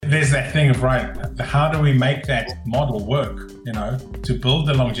there's that thing of, right, how do we make that model work, to build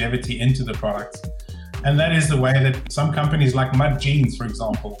the longevity into the products? And that is the way that some companies like Mud Jeans, for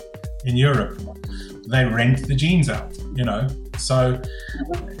example, in Europe, they rent the jeans out, So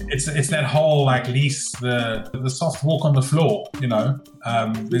it's that whole lease the soft walk on the floor,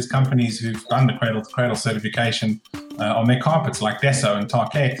 There's companies who've done the cradle to cradle certification on their carpets, like Desso and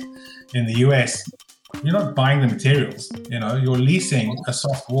Tarkett in the US. You're not buying the materials, you're leasing a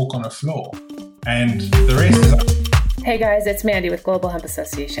soft walk on a floor, and the rest is... Hey guys, it's Mandy with Global Hemp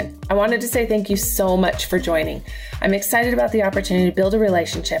Association. I wanted to say thank you so much for joining. I'm excited about the opportunity to build a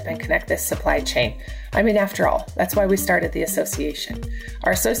relationship and connect this supply chain. I mean, after all, that's why we started the association.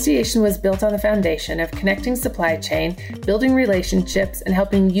 Our association was built on the foundation of connecting supply chain, building relationships, and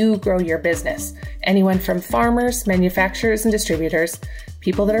helping you grow your business. Anyone from farmers, manufacturers, and distributors,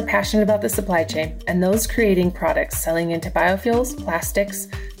 people that are passionate about the supply chain, and those creating products selling into biofuels, plastics,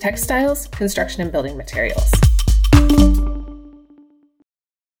 textiles, construction, and building materials.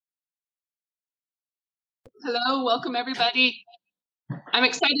 Hello, welcome everybody. I'm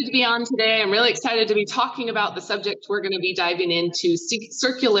excited to be on today. I'm really excited to be talking about the subject we're going to be diving into,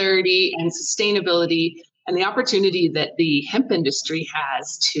 circularity and sustainability, and the opportunity that the hemp industry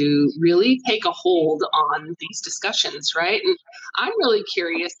has to really take a hold on these discussions, right? And I'm really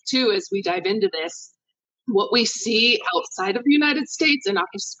curious too, as we dive into this, what we see outside of the United States and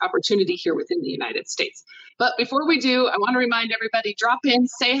opportunity here within the United States. But before we do, I want to remind everybody, drop in,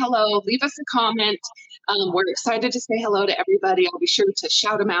 say hello, leave us a comment. We're excited to say hello to everybody. I'll be sure to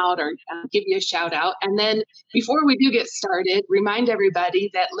shout them out or give you a shout out. And then before we do get started, remind everybody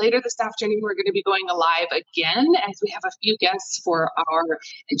that later this afternoon, we're going to be going live again as we have a few guests for our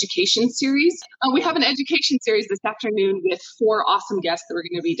education series. We have an education series this afternoon with 4 awesome guests that we're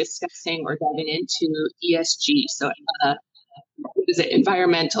going to be discussing or diving into ESG. So what is it?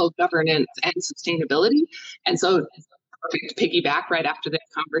 Environmental, governance, and sustainability. And so perfect piggyback right after this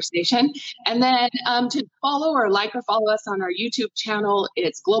conversation. And then to follow or follow us on our YouTube channel,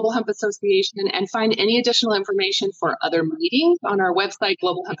 it's Global Hemp Association, and find any additional information for other meetings on our website,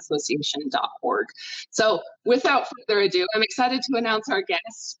 globalhempassociation.org. So without further ado, I'm excited to announce our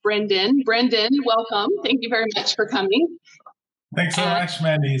guest, Brendan. Brendan, welcome. Thank you very much for coming. Thanks so much,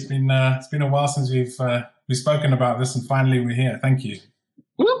 Mandy. It's been a while since we've spoken about this, and finally we're here. Thank you.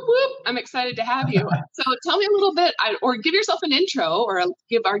 Whoop, whoop. I'm excited to have you. So tell me a little bit, or give yourself an intro, or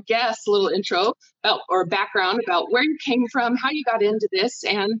give our guests a little intro about, or background about where you came from, how you got into this,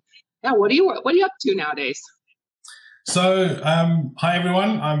 and what are you up to nowadays? So, hi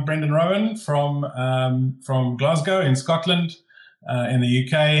everyone. I'm Brendan Rowan from Glasgow in Scotland, in the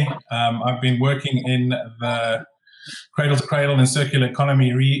UK. I've been working in the cradle to cradle and circular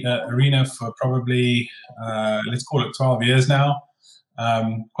economy arena for probably let's call it 12 years now.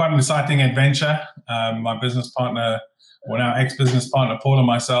 Quite an exciting adventure. My business partner, or now ex-business partner, Paul, and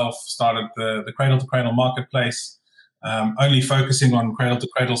myself started the Cradle to Cradle marketplace, only focusing on cradle to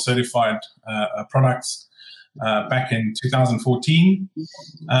cradle certified products back in 2014.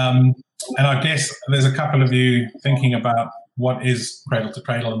 And I guess there's a couple of you thinking about what is cradle to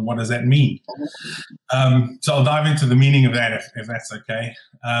cradle and what does that mean. So I'll dive into the meaning of that if that's okay.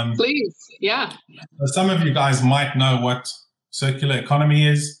 Please, yeah. Some of you guys might know what circular economy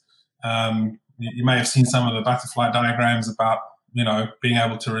is. You may have seen some of the butterfly diagrams about, being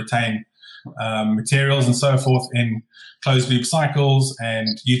able to retain materials and so forth in closed loop cycles and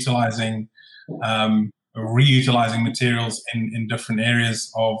reutilizing materials in different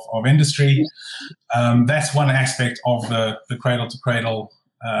areas of industry. That's one aspect of the cradle to cradle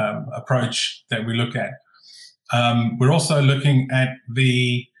approach that we look at. We're also looking at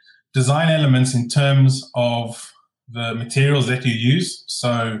the design elements in terms of the materials that you use.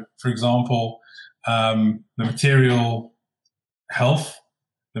 So, for example, the material health,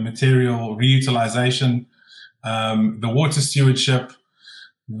 the material reutilization, the water stewardship,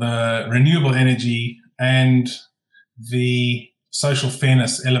 the renewable energy, and the social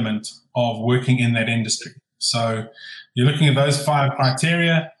fairness element of working in that industry. So you're looking at those 5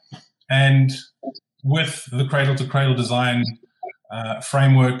 criteria, and with the cradle to cradle design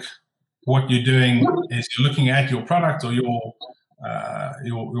framework, what you're doing is you're looking at your product or your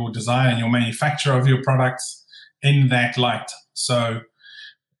design and your manufacture of your products in that light. So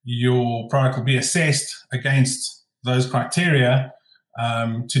your product will be assessed against those criteria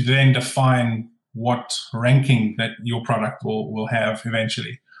to then define what ranking that your product will have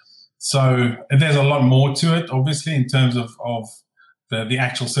eventually. So there's a lot more to it, obviously, in terms of the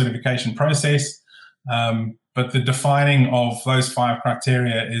actual certification process. But the defining of those 5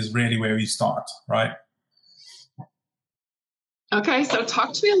 criteria is really where we start, right? Okay, so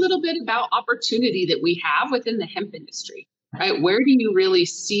talk to me a little bit about opportunity that we have within the hemp industry, right? Where do you really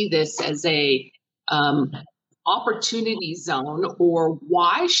see this as a opportunity zone, or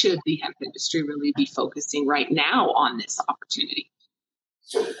why should the hemp industry really be focusing right now on this opportunity?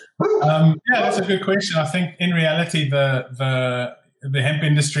 Yeah, that's a good question. I think in reality, the hemp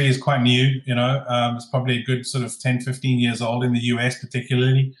industry is quite new. It's probably a good sort of 10, 15 years old in the US,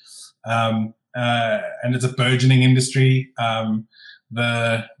 particularly. And it's a burgeoning industry.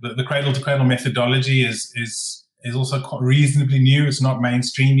 The cradle to cradle methodology is also quite reasonably new. It's not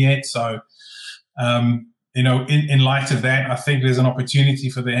mainstream yet. So, in light of that, I think there's an opportunity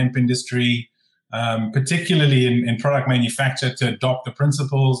for the hemp industry, particularly in product manufacture, to adopt the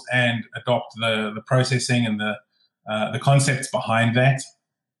principles and adopt the processing and the concepts behind that.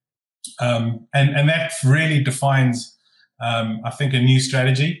 And that really defines, I think, a new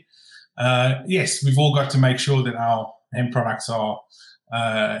strategy. Yes, we've all got to make sure that our hemp products are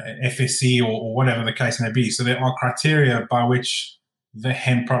FSC or whatever the case may be. So there are criteria by which the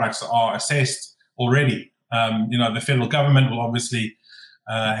hemp products are assessed already. The federal government will obviously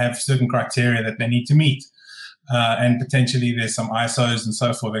have certain criteria that they need to meet. And potentially there's some ISOs and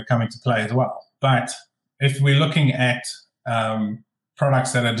so forth that come into play as well. But if we're looking at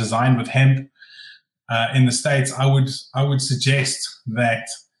products that are designed with hemp in the States, I would suggest that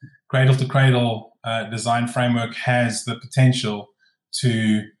Cradle to Cradle design framework has the potential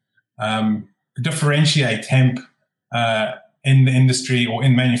to differentiate hemp in the industry or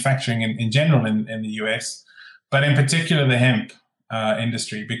in manufacturing in general in the US, but in particular the hemp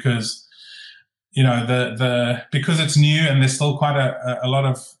industry, because because it's new and there's still quite a lot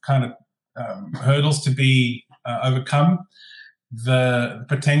of kind of hurdles to be overcome. The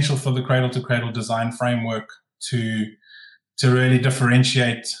potential for the Cradle to Cradle design framework to really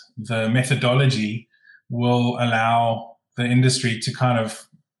differentiate the methodology will allow the industry to kind of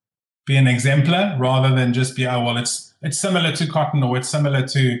be an exemplar rather than just be, it's similar to cotton or it's similar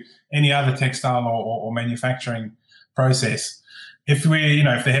to any other textile or manufacturing process. If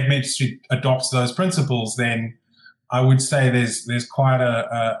if the hemp industry adopts those principles, then I would say there's quite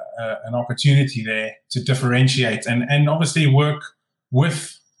an opportunity there to differentiate and obviously work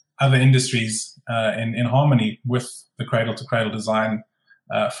with other industries in harmony with the Cradle to Cradle design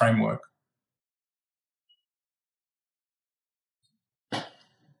framework.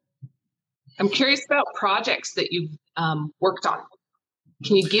 I'm curious about projects that you've worked on.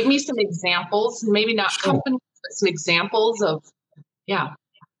 Can you give me some examples? Maybe not companies, but some examples of, yeah.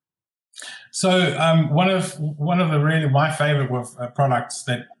 So one of the really my favorite products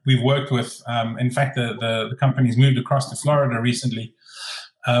that we've worked with, in fact, the company's moved across to Florida recently,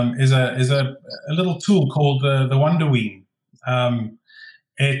 is a little tool called the WonderWean.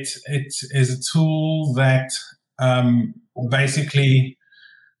 It is a tool that basically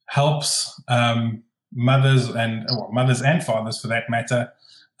helps mothers and fathers, for that matter,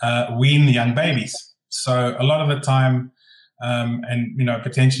 wean young babies. So a lot of the time, and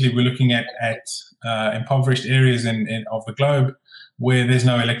potentially we're looking at impoverished areas of the globe where there's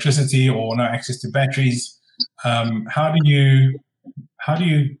no electricity or no access to batteries. How do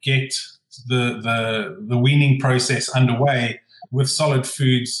you get the weaning process underway with solid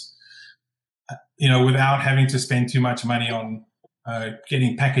foods, without having to spend too much money on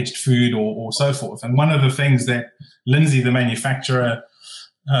getting packaged food or so forth? And one of the things that Lindsay, the manufacturer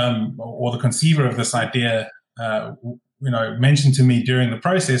or the conceiver of this idea, mentioned to me during the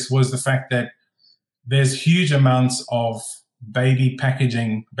process was the fact that there's huge amounts of baby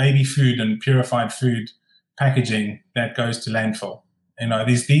food and purified food packaging that goes to landfill.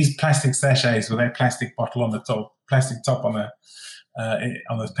 These plastic sachets with that plastic bottle on the top, plastic top on the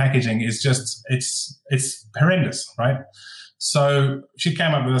packaging is just it's horrendous, right? So she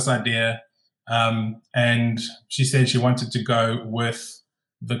came up with this idea, and she said she wanted to go with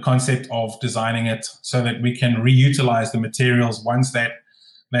the concept of designing it so that we can reutilize the materials once that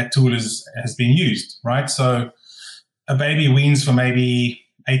tool has been used, right? So a baby weans for maybe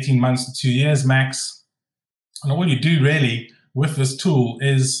 18 months to 2 years max. And all you do really with this tool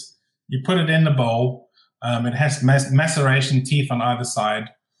is you put it in the bowl. It has maceration teeth on either side,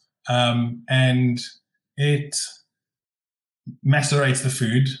 and it macerates the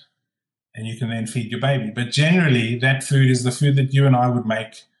food, and you can then feed your baby. But generally, that food is the food that you and I would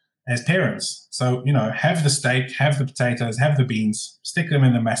make as parents. So, have the steak, have the potatoes, have the beans, stick them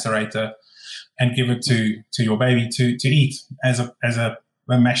in the macerator, and give it to your baby to eat as a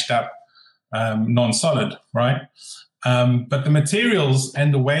mashed up non-solid, right? But the materials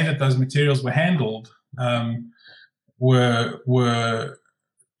and the way that those materials were handled were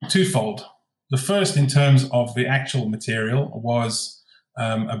twofold. The first, in terms of the actual material, was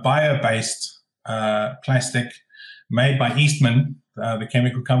a bio-based plastic made by Eastman, the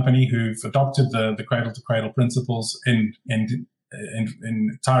chemical company, who've adopted the cradle-to-cradle principles in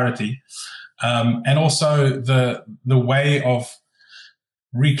entirety, and also the way of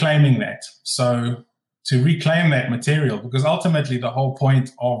reclaiming that. So to reclaim that material, because ultimately the whole point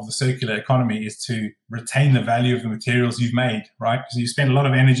of the circular economy is to retain the value of the materials you've made, right? Because you spend a lot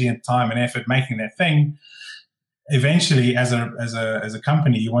of energy and time and effort making that thing. Eventually, as a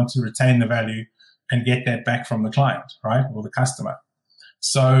company, you want to retain the value and get that back from the client, right, or the customer.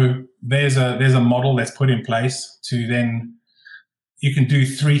 So there's a model that's put in place to then, you can do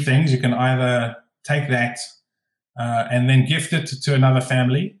three things. You can either take that and then gift it to another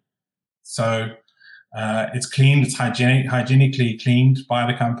family. So it's cleaned, it's hygienically cleaned by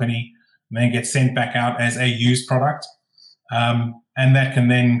the company, and then gets sent back out as a used product. And that can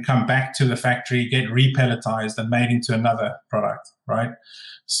then come back to the factory, get repelletized and made into another product, right?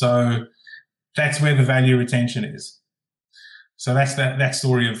 So that's where the value retention is. So that's that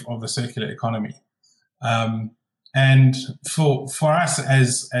story of the circular economy. And for us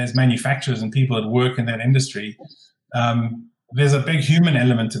as manufacturers and people that work in that industry, there's a big human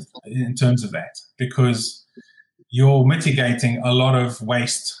element in terms of that, because you're mitigating a lot of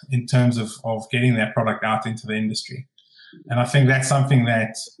waste in terms of getting that product out into the industry. And I think that's something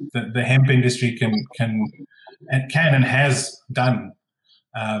that the hemp industry can and has done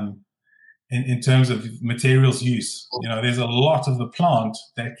in terms of materials use. You know, there's a lot of the plant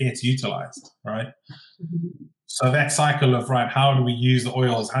that gets utilized, right? So that cycle of, right, how do we use the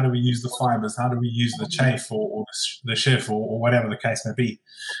oils? How do we use the fibers? How do we use the chaff or the sheaf or whatever the case may be?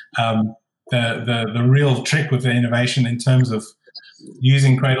 The real trick with the innovation in terms of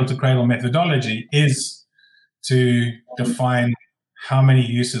using cradle-to-cradle methodology is to define how many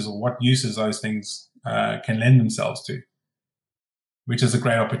uses or what uses those things can lend themselves to, which is a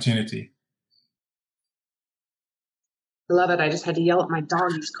great opportunity. I love it. I just had to yell at my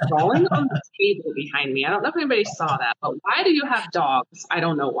dog. He's crawling on the table behind me. I don't know if anybody saw that, but why do you have dogs? I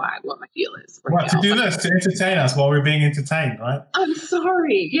don't know why, what my deal is. Well, to do this, to entertain us while we're being entertained, right? I'm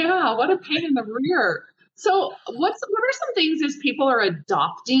sorry. Yeah, what a pain in the rear. So what are some things as people are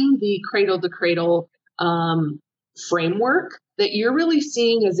adopting the cradle-to-cradle framework that you're really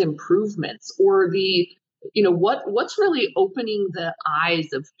seeing as improvements, or what's really opening the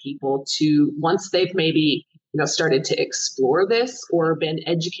eyes of people to, once they've maybe started to explore this or been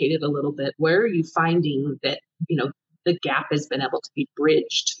educated a little bit, where are you finding that, the gap has been able to be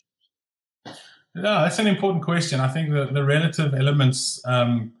bridged? No, that's an important question. I think the relative elements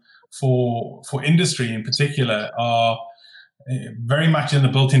for industry in particular are very much in the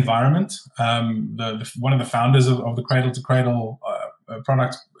built environment. One of the founders of the Cradle to Cradle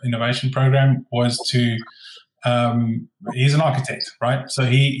product innovation program was he's an architect, right? So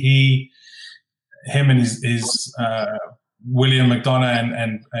him and his William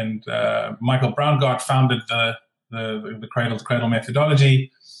McDonough and Michael Braungart founded the Cradle to Cradle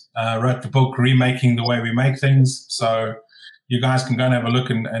methodology, wrote the book Remaking the Way We Make Things. So you guys can go and have a look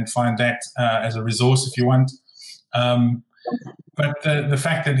and find that as a resource if you want. But the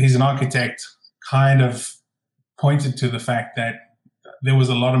fact that he's an architect kind of pointed to the fact that there was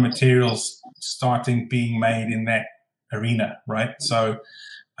a lot of materials being made in that arena, right? So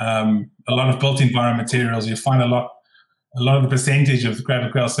a lot of built environment materials, you find a lot of the percentage of the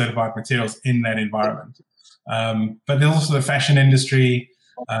Cradle-to-Cradle certified materials in that environment. But there's also the fashion industry.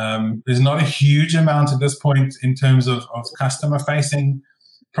 There's not a huge amount at this point in terms of customer-facing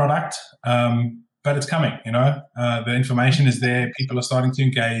product, but it's coming. The information is there. People are starting to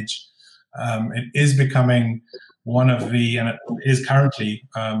engage. It is becoming and it is currently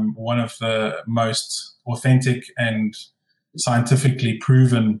one of the most authentic and scientifically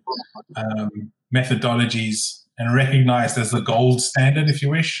proven methodologies, and recognized as the gold standard, if you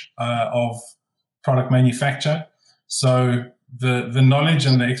wish, of product manufacture. So the knowledge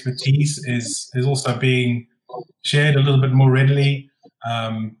and the expertise is also being shared a little bit more readily.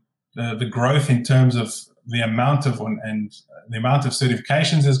 The growth in terms of the amount of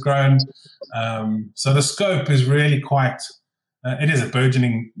certifications has grown. So the scope is really quite. It is a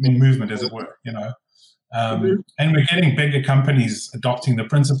burgeoning movement, as it were. And we're getting bigger companies adopting the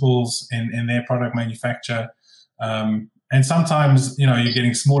principles in their product manufacture. And sometimes, you're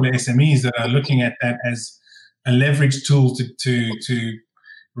getting smaller SMEs that are looking at that as a leverage tool to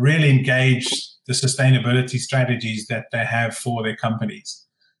really engage the sustainability strategies that they have for their companies.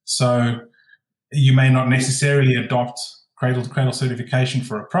 So you may not necessarily adopt cradle-to-cradle certification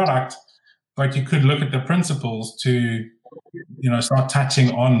for a product, but you could look at the principles to start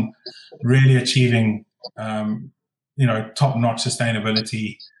touching on really achieving, top-notch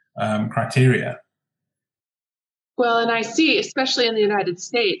sustainability criteria. Well, and I see, especially in the United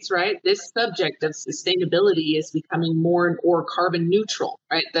States, right, this subject of sustainability is becoming more and more carbon neutral,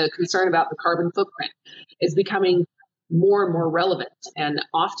 right? The concern about the carbon footprint is becoming more and more relevant. And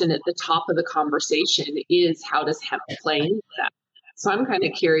often at the top of the conversation is, how does hemp play into that? So I'm kind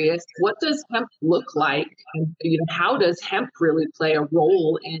of curious, what does hemp look like? And, how does hemp really play a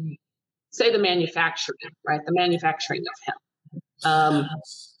role in, say, the manufacturing, right? The manufacturing of hemp.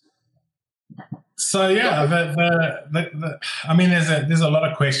 So yeah, there's a lot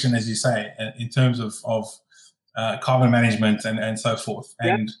of question, as you say, in terms of carbon management and so forth.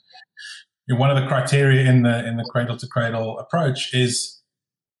 Yep. And one of the criteria in the cradle to cradle approach is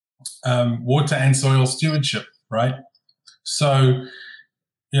water and soil stewardship, right? So,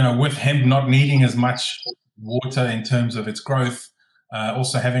 with hemp not needing as much water in terms of its growth,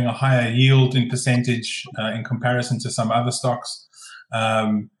 also having a higher yield in percentage in comparison to some other stocks.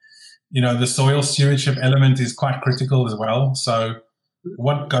 The soil stewardship element is quite critical as well. So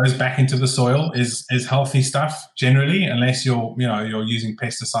what goes back into the soil is healthy stuff generally, unless you're using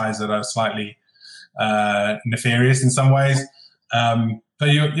pesticides that are slightly nefarious in some ways.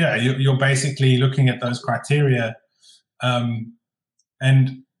 But you're basically looking at those criteria. And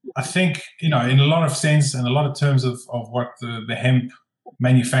I think, in a lot of sense and a lot of terms of what the hemp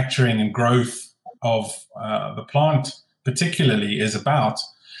manufacturing and growth of the plant particularly is about,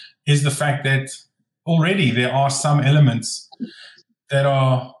 is the fact that already there are some elements that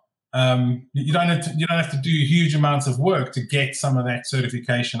are you don't have to do huge amounts of work to get some of that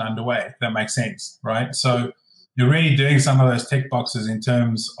certification underway, if that makes sense, right? So you're really doing some of those tick boxes in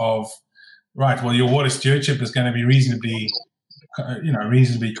terms of, right, well, your water stewardship is going to be reasonably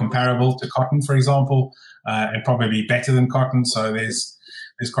comparable to cotton, for example, and probably better than cotton. So there's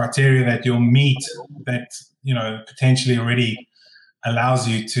criteria that you'll meet that potentially already allows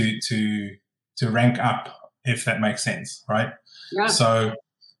you to rank up, if that makes sense, right? Yeah. So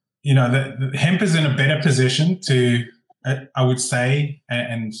the hemp is in a better position to, I would say,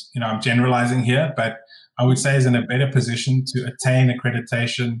 and I'm generalizing here, but I would say is in a better position to attain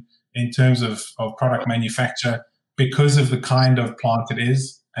accreditation in terms of product manufacture because of the kind of plant it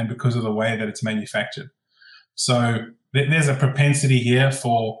is and because of the way that it's manufactured. So there's a propensity here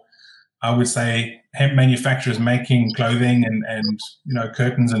for, I would say, hemp manufacturers making clothing and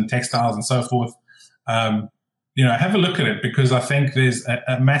curtains and textiles and so forth. Have a look at it, because I think there's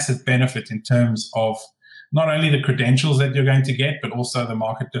a massive benefit in terms of not only the credentials that you're going to get, but also the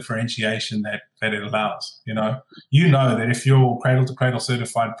market differentiation that it allows. That if your cradle to cradle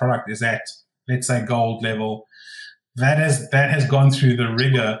certified product is at, let's say, gold level, that has gone through the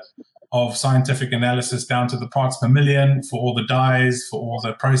rigor of scientific analysis down to the parts per million for all the dyes, for all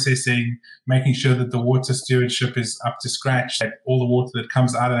the processing, making sure that the water stewardship is up to scratch, that all the water that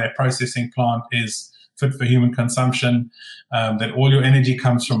comes out of that processing plant is fit for human consumption, that all your energy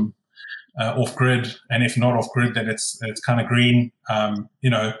comes from off-grid, and if not off-grid, that it's kind of green.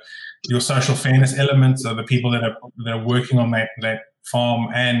 Your social fairness elements are the people that are working on that farm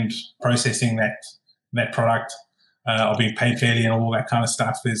and processing that product are being paid fairly and all that kind of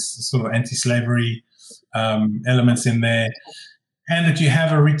stuff. There's sort of anti-slavery elements in there, and that you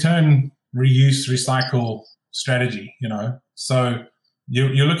have a return, reuse, recycle strategy. So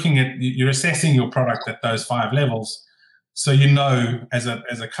you're looking at, you're assessing your product at those 5 levels, so as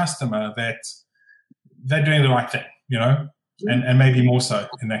a customer that they're doing the right thing, and maybe more so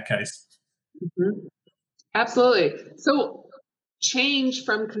in that case. Mm-hmm. Absolutely. So change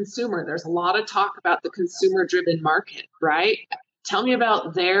from consumer. There's a lot of talk about the consumer-driven market, right? Tell me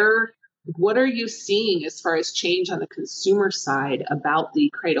about what are you seeing as far as change on the consumer side about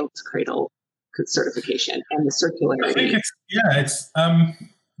the cradle-to-cradle certification and the circularity? I think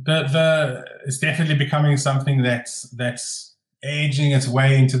it's definitely becoming something that's edging its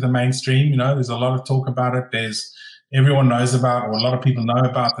way into the mainstream. There's a lot of talk about it. Everyone knows about, or a lot of people know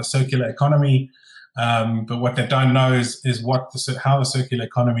about, the circular economy. But what they don't know is how the circular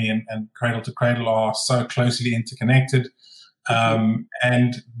economy and cradle to cradle are so closely interconnected. So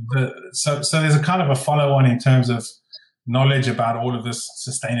there's a kind of a follow on in terms of knowledge about all of this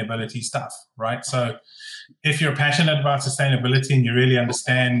sustainability stuff, right? So if you're passionate about sustainability and you really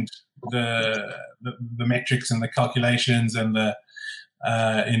understand the metrics and the calculations and the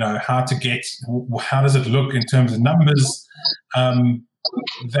how does it look in terms of numbers,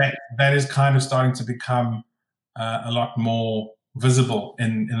 that is kind of starting to become a lot more visible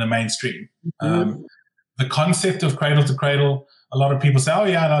in the mainstream. The concept of cradle to cradle, a lot of people say, "Oh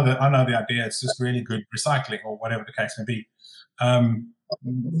yeah, I know the idea. It's just really good recycling," or whatever the case may be.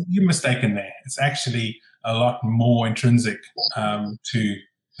 You're mistaken there. It's actually a lot more intrinsic to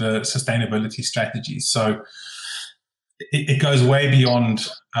the sustainability strategies. So it goes way beyond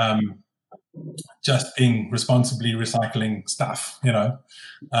just being responsibly recycling stuff,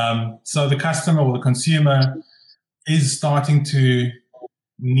 So the customer or the consumer is starting to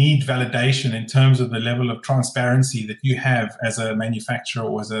need validation in terms of the level of transparency that you have as a manufacturer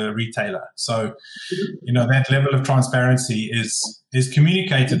or as a retailer. So, that level of transparency is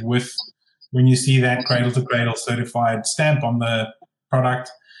communicated with when you see that cradle to cradle certified stamp on the product,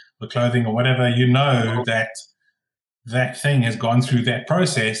 the clothing or whatever, that thing has gone through that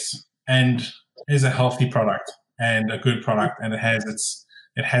process and is a healthy product and a good product, and it has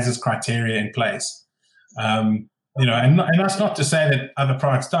its criteria in place. And that's not to say that other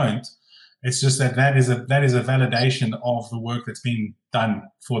products don't. It's just that is a validation of the work that's been done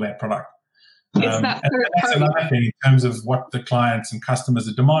for that product. It's that's another thing in terms of what the clients and customers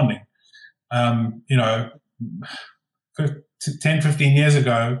are demanding. 10, 15 years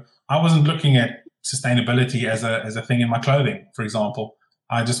ago, I wasn't looking at sustainability as a thing in my clothing, for example.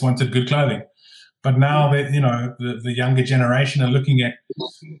 I just wanted good clothing. But now that, the younger generation are looking at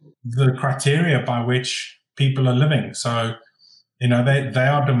the criteria by which people are living. So, they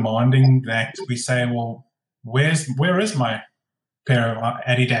are demanding that we say, well, where is my pair of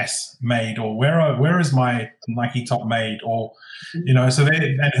Adidas made, or where is my Nike top made, or and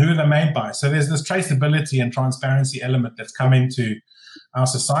who are they made by? So there's this traceability and transparency element that's come into our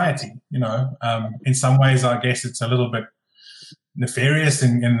society. In some ways, I guess it's a little bit nefarious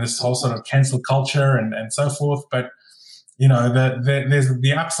in this whole sort of cancel culture and so forth. But there's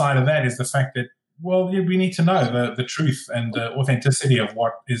the upside of that is the fact that, well, we need to know the truth and the authenticity of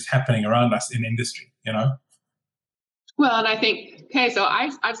what is happening around us in industry. Well, and I think, so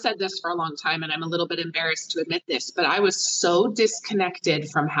I've said this for a long time, and I'm a little bit embarrassed to admit this, but I was so disconnected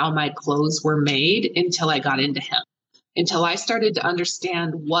from how my clothes were made until I got into hemp, until I started to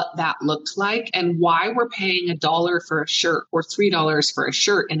understand what that looked like and why we're paying $1 for a shirt or $3 for a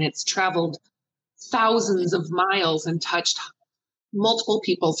shirt, and it's traveled thousands of miles and touched multiple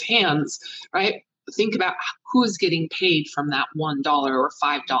people's hands, right? Think about who's getting paid from that $1 or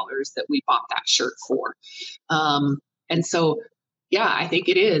 $5 that we bought that shirt for. And so, yeah, I think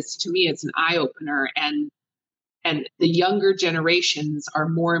it is. To me, it's an eye opener, and the younger generations are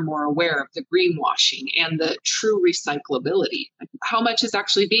more and more aware of the greenwashing and the true recyclability. How much is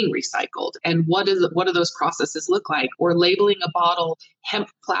actually being recycled, and what do those processes look like? Or labeling a bottle hemp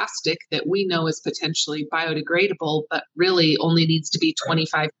plastic that we know is potentially biodegradable, but really only needs to be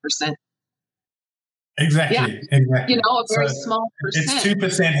 25%. Exactly. Yeah. Exactly. A very small percent.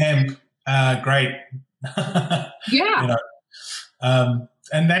 It's 2% hemp. Great. Yeah.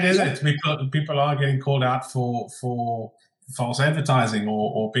 And that is it. People are getting called out for false advertising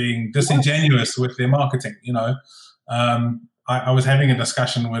or being disingenuous with their marketing. I was having a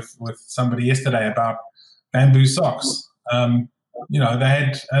discussion with somebody yesterday about bamboo socks. I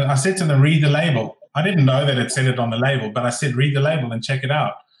said to them, read the label. I didn't know that it said it on the label, but I said, read the label and check it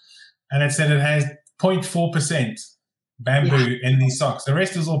out. And it said it has 0.4% bamboo in these socks. The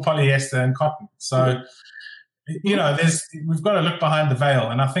rest is all polyester and cotton. So, we've got to look behind the veil.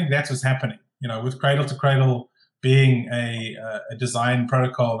 And I think that's what's happening, with Cradle to Cradle being a design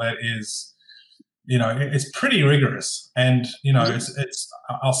protocol that is, it's pretty rigorous. And,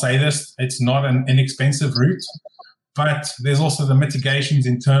 I'll say this, it's not an inexpensive route, but there's also the mitigations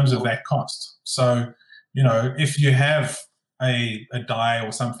in terms of that cost. So, if you have a dye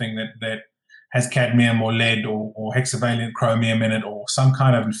or something that has cadmium or lead or hexavalent chromium in it or some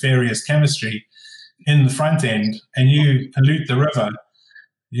kind of nefarious chemistry in the front end, and you pollute the river,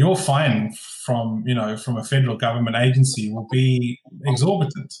 your fine from a federal government agency will be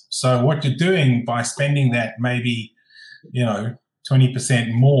exorbitant. So what you're doing by spending that maybe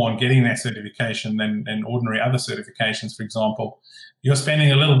 20% more on getting that certification than ordinary other certifications, for example, you're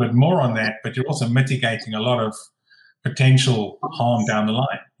spending a little bit more on that, but you're also mitigating a lot of potential harm down the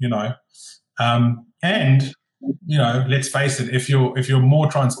line. And let's face it, if you're more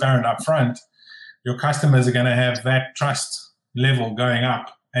transparent up front, your customers are going to have that trust level going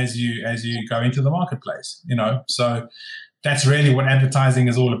up as you go into the marketplace. So that's really what advertising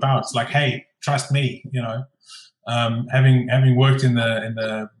is all about. It's like, hey, trust me. Having worked in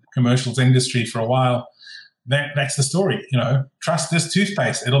the commercials industry for a while, that's the story. Trust this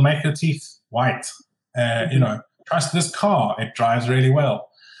toothpaste; it'll make your teeth white. Trust this car; it drives really well.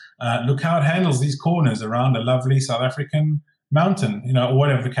 Look how it handles these corners around a lovely South African mountain, or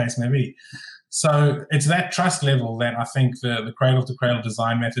whatever the case may be. So it's that trust level that I think the cradle-to-cradle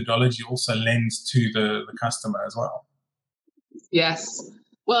design methodology also lends to the customer as well. Yes.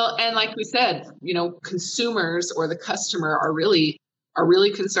 Well, and like we said, consumers or the customer are really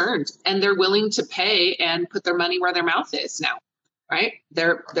concerned, and they're willing to pay and put their money where their mouth is now, right?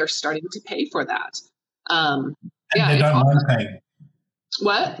 They're starting to pay for that. And they don't mind paying.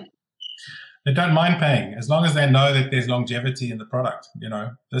 What? They don't mind paying as long as they know that there's longevity in the product.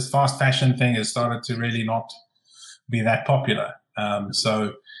 This fast fashion thing has started to really not be that popular.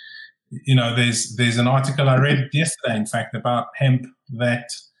 So, there's an article I read yesterday, in fact, about hemp, that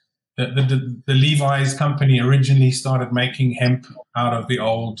the Levi's company originally started making hemp out of the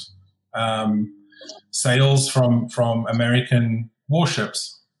old sails from American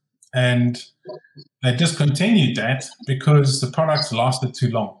warships. And they discontinued that because the products lasted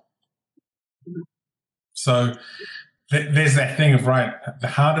too long. So there's that thing of, right,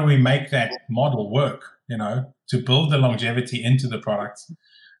 how do we make that model work, to build the longevity into the products?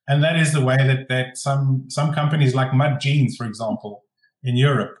 And that is the way that some companies like Mud Jeans, for example, in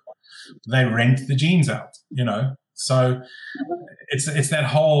Europe, they rent the jeans out, So it's that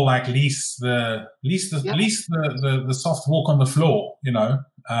whole lease the soft walk on the floor,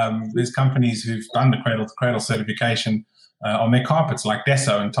 There's companies who've done the cradle to cradle certification on their carpets, like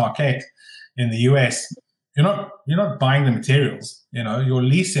Desso and Tarkett in the US. You're not buying the materials, you're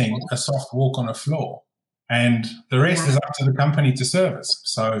leasing a soft walk on a floor, and the rest is up to the company to service.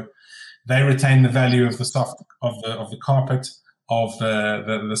 So they retain the value of the soft of the carpet, of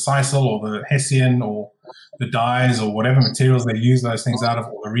the sisal or the hessian or the dyes or whatever materials they use those things out of,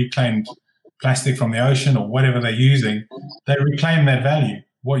 or the reclaimed plastic from the ocean or whatever they're using. They reclaim that value.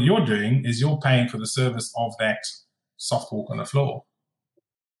 What you're doing is you're paying for the service of that soft walk on the floor.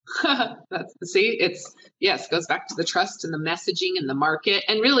 It goes back to the trust and the messaging and the market.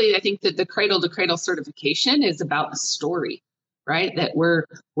 And really, I think that the cradle to cradle certification is about the story, right? That we're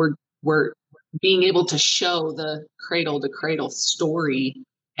being able to show the cradle to cradle story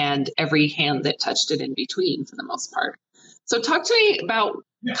and every hand that touched it in between, for the most part. So talk to me about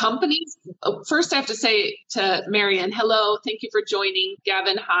companies. First, I have to say to Marian, hello, thank you for joining.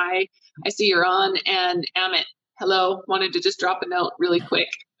 Gavin, hi, I see you're on. And Amit, hello, wanted to just drop a note really quick.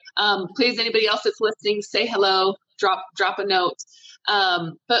 Please, anybody else that's listening, say hello, drop a note.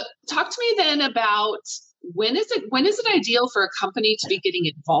 But talk to me then about when is it ideal for a company to be getting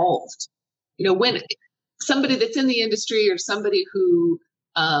involved? When somebody that's in the industry or somebody who,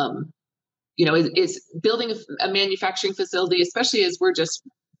 is building a manufacturing facility, especially as we're just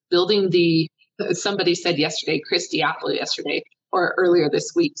building somebody said yesterday, Chris Diapolo yesterday, or earlier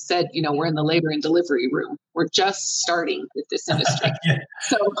this week said, we're in the labor and delivery room. We're just starting with this industry. Yeah.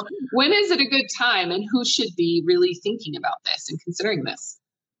 So when is it a good time, and who should be really thinking about this and considering this?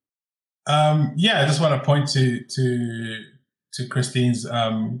 I just want to point to Christine's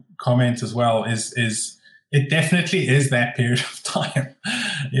comment as well, is it definitely is that period of time,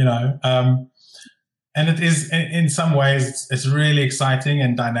 and it is in some ways it's really exciting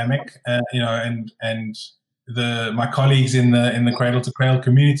and dynamic, and my colleagues in the cradle to cradle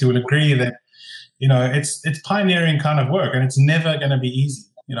community will agree that it's pioneering kind of work, and it's never going to be easy.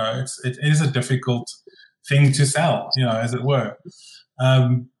 It is a difficult thing to sell, as it were.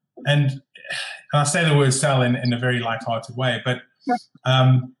 And I say the word sell in a very lighthearted way, but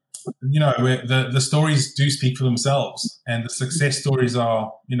the stories do speak for themselves, and the success stories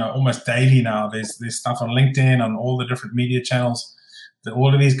are almost daily now. There's stuff on LinkedIn, on all the different media channels, that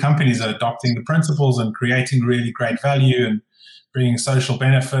all of these companies are adopting the principles and creating really great value and bringing social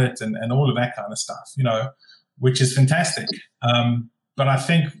benefit and all of that kind of stuff, which is fantastic. But I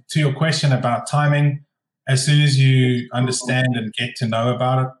think to your question about timing, as soon as you understand and get to know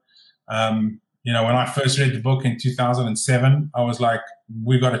about it, when I first read the book in 2007, I was like,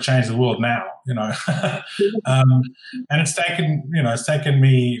 we've got to change the world now, and it's taken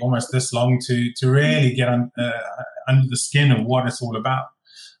me almost this long to really get under the skin of what it's all about.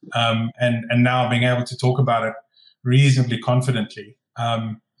 And now being able to talk about it reasonably confidently.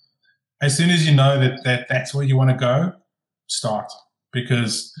 As soon as you know that's where you want to go, start,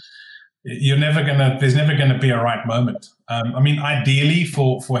 because there's never going to be a right moment. Ideally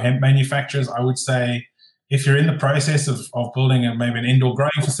for hemp manufacturers, I would say if you're in the process of building maybe an indoor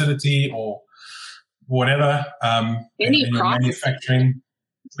growing facility or whatever, any manufacturing.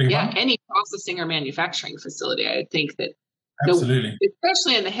 Any processing or manufacturing facility, I think that absolutely,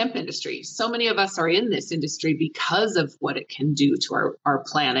 especially in the hemp industry, so many of us are in this industry because of what it can do to our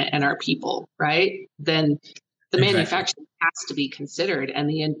planet and our people, right? Then the manufacturing has to be considered, and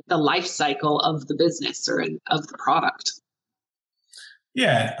the life cycle of the business or of the product.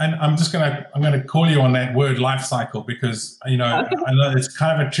 Yeah, and I'm gonna call you on that word life cycle because I know it's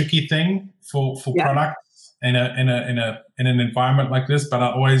kind of a tricky thing for products in an environment like this, but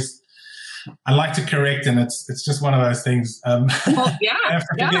I like to correct, and it's just one of those things. Well, that's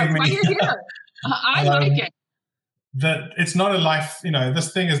why you're here. I like it. That it's not a life.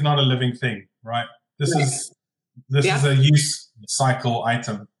 This thing is not a living thing, right? This is a use cycle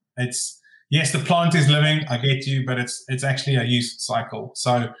item. It's yes, the plant is living. I get you, but it's actually a use cycle.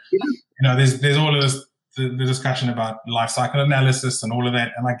 So there's all of this the discussion about life cycle analysis and all of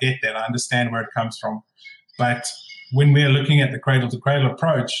that, and I get that. I understand where it comes from, but when we're looking at the cradle-to-cradle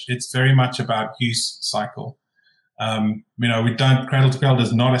approach, it's very much about use cycle. Cradle-to-cradle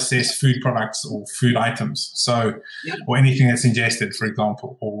does not assess food products or food items, or anything that's ingested, for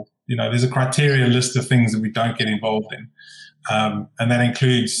example, or, there's a criteria list of things that we don't get involved in. And that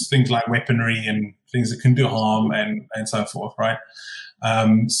includes things like weaponry and things that can do harm and so forth, right?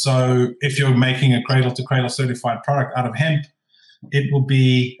 So if you're making a cradle-to-cradle certified product out of hemp, it will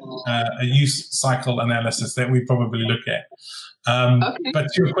be a use cycle analysis that we probably look at. But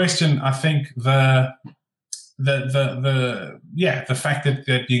to your question, I think the fact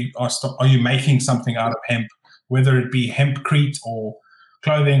that you are you making something out of hemp, whether it be hempcrete or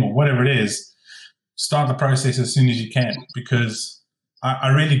clothing or whatever it is, start the process as soon as you can, because I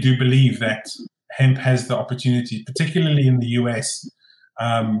really do believe that hemp has the opportunity, particularly in the US,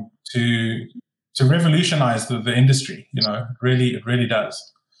 to revolutionize the industry. It really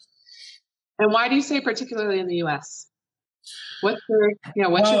does. And why do you say particularly in the US? I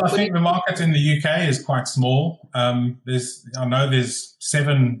think the market in the UK is quite small. There's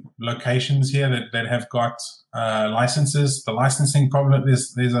 7 locations here that have got licenses. The licensing problem,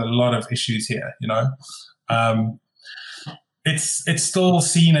 there's a lot of issues here. It's still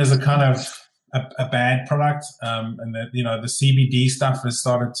seen as a kind of a bad product, and that the CBD stuff has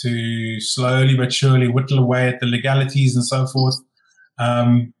started to slowly but surely whittle away at the legalities and so forth.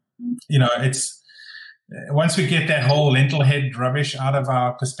 It's once we get that whole lentil head rubbish out of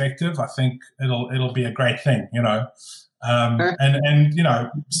our perspective, I think it'll be a great thing. And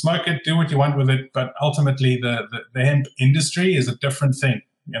smoke it, do what you want with it, but ultimately the hemp industry is a different thing.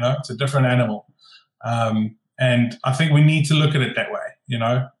 It's a different animal, and I think we need to look at it that way.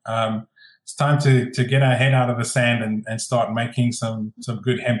 It's time to get our head out of the sand and start making some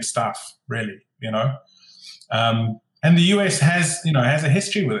good hemp stuff, really, and the US has a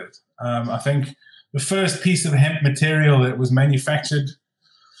history with it. I think the first piece of hemp material that was manufactured,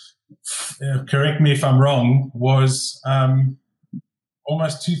 correct me if I'm wrong, was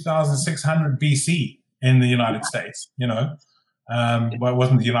almost 2,600 BC in the United States. Well, it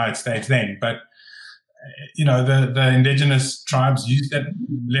wasn't the United States then, but the indigenous tribes used it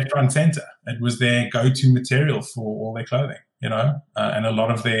left, right, and center. It was their go-to material for all their clothing, and a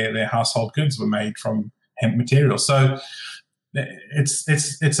lot of their household goods were made from hemp material. So it's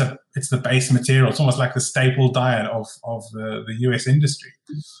the base material. It's almost like the staple diet of the US industry.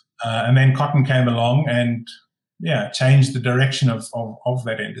 And then cotton came along and changed the direction of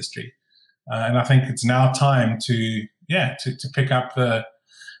that industry. And I think it's now time to pick up that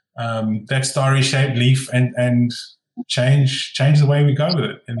starry shaped leaf and change the way we go with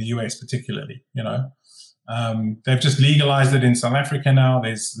it in the US, particularly. They've just legalized it in South Africa now.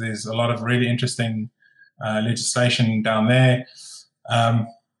 There's a lot of really interesting legislation down there. I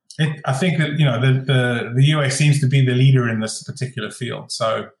think that the US seems to be the leader in this particular field.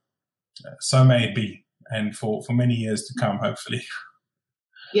 So may it be, and for many years to come, hopefully.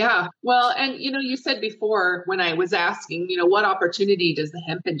 Yeah. Well, and you said before when I was asking, what opportunity does the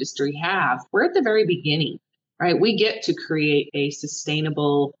hemp industry have? We're at the very beginning, right? We get to create a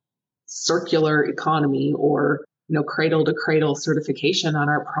sustainable circular economy or cradle to cradle certification on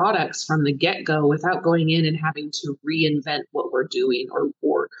our products from the get-go without going in and having to reinvent what we're doing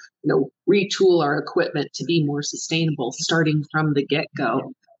or retool our equipment to be more sustainable starting from the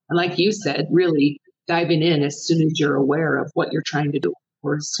get-go. And like you said, really diving in as soon as you're aware of what you're trying to do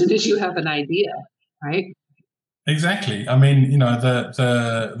or as soon as you have an idea, right? Exactly. I mean,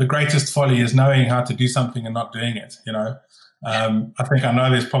 the greatest folly is knowing how to do something and not doing it, I know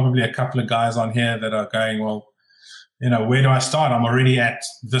there's probably a couple of guys on here that are going, well, where do I start? I'm already at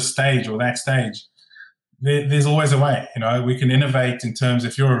this stage or that stage. There's always a way. We can innovate in terms,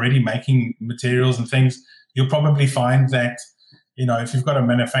 if you're already making materials and things, you'll probably find that, if you've got a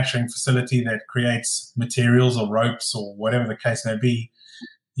manufacturing facility that creates materials or ropes or whatever the case may be,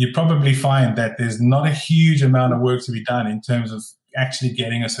 you probably find that there's not a huge amount of work to be done in terms of actually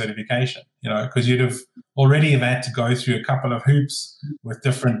getting a certification, because you'd have already had to go through a couple of hoops with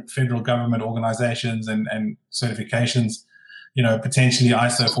different federal government organizations and certifications potentially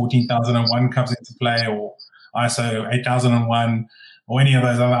ISO 14001 comes into play, or ISO 8001, or any of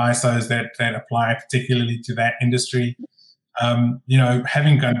those other ISOs that apply particularly to that industry.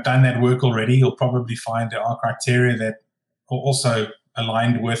 Having done that work already, you'll probably find there are criteria that are also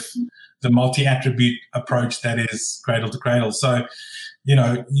aligned with the multi-attribute approach that is cradle to cradle. So,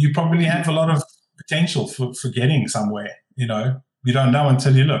 you probably have a lot of potential for getting somewhere. You don't know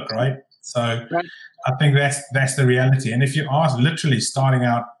until you look, right? So right. I think that's the reality. And if you are literally starting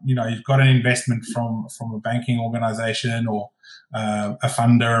out, you've got an investment from a banking organization or a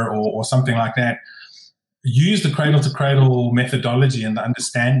funder or something like that, use the cradle to cradle methodology and the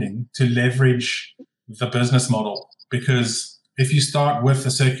understanding to leverage the business model. Because if you start with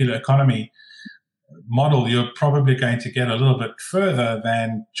the circular economy model, you're probably going to get a little bit further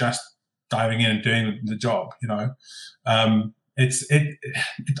than just diving in and doing the job.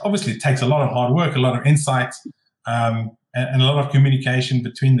 It obviously takes a lot of hard work, a lot of insight, and a lot of communication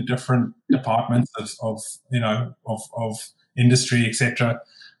between the different departments of industry, etc.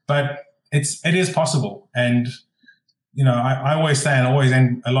 But it is possible. And I always say, and I always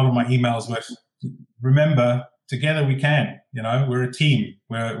end a lot of my emails with, remember, together we can. We're a team.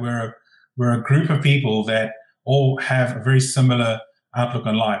 We're a group of people that all have a very similar outlook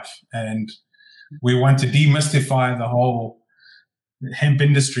on life, and we want to demystify the whole hemp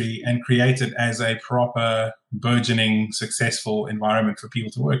industry and create it as a proper, burgeoning, successful environment for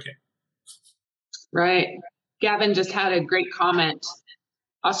people to work in. Right. Gavin just had a great comment.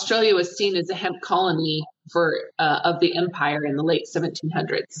 Australia was seen as a hemp colony of the empire in the late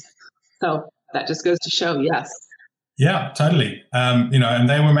 1700s. So that just goes to show, yes. Yeah, totally. And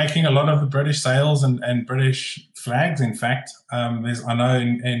they were making a lot of the British sails and British flags. In fact, I know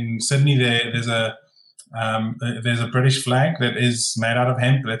in Sydney there's a British flag that is made out of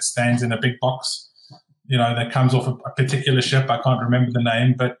hemp that stands in a big box, that comes off a particular ship. I can't remember the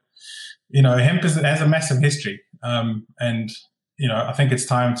name, but hemp has a massive history, and I think it's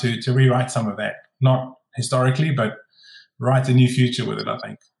time to rewrite some of that, not historically, but write a new future with it, I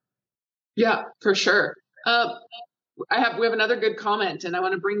think. Yeah, for sure. We have another good comment, and I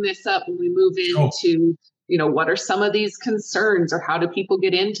want to bring this up when we move into, what are some of these concerns, or how do people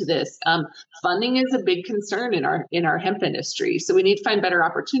get into this? Funding is a big concern in our hemp industry. So we need to find better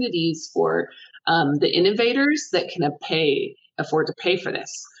opportunities for the innovators that can afford to pay for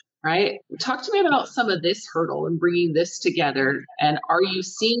this, right? Talk to me about some of this hurdle and bringing this together. And are you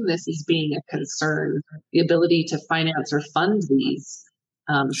seeing this as being a concern, the ability to finance or fund these?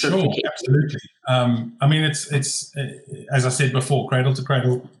 Sure, absolutely. It's as I said before, cradle to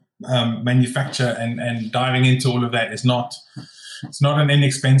cradle manufacture and diving into all of that it's not an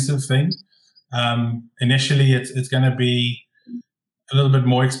inexpensive thing. Initially, it's going to be a little bit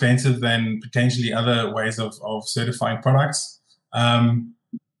more expensive than potentially other ways of certifying products.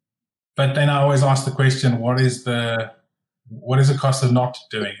 But then I always ask the question, what is the cost of not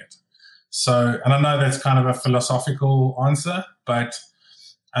doing it? So, and I know that's kind of a philosophical answer, but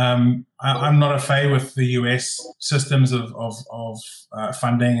I'm not a fan with the US systems of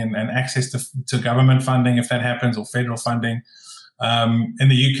funding and access to government funding, if that happens, or federal funding. In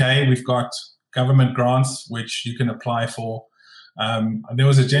the UK, we've got government grants, which you can apply for. There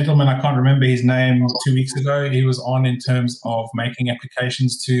was a gentleman, I can't remember his name, 2 weeks ago. He was on in terms of making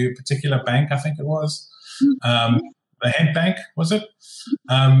applications to a particular bank, I think it was. The Hemp Bank, was it?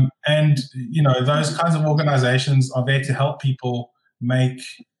 And, those kinds of organizations are there to help people make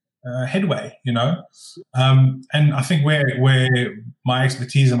headway, and I think where my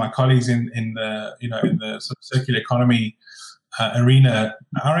expertise and my colleagues in the sort of circular economy arena,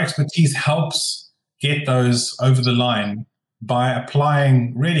 our expertise helps get those over the line by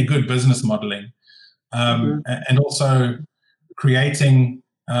applying really good business modeling, and also creating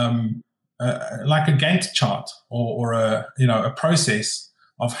like a Gantt chart or a process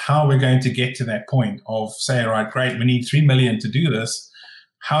of how we're going to get to that point of, say, all right, great, we need 3 million to do this.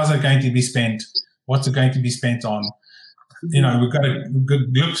 How is it going to be spent? What's it going to be spent on? We've got to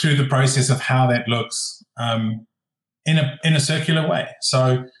look through the process of how that looks in a circular way.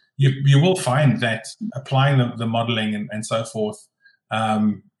 So you will find that applying the modeling and so forth,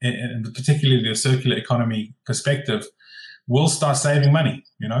 in particularly the circular economy perspective, will start saving money,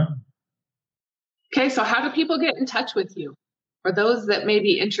 Okay, so how do people get in touch with you? For those that may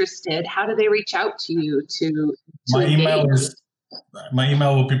be interested, how do they reach out to you to My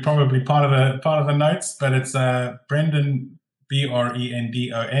email will be probably part of the notes, but it's Brendan,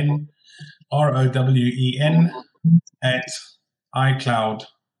 BRENDON ROWEN at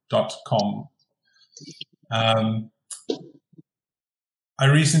iCloud.com. I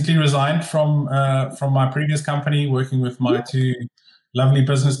recently resigned from my previous company, working with my two lovely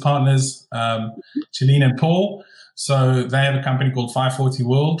business partners, Chalene and Paul. So they have a company called 540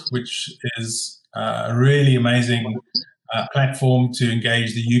 World, which is a really amazing platform to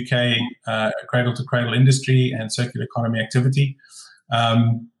engage the UK cradle-to-cradle industry and circular economy activity.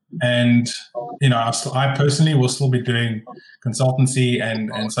 And, you know, I personally will still be doing consultancy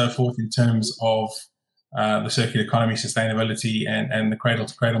and so forth in terms of the circular economy, sustainability, and the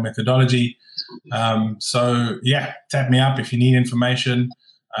cradle-to-cradle methodology. So, yeah, tap me up if you need information.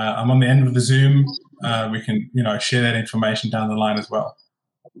 I'm on the end of the Zoom. We can, you know, share that information down the line as well.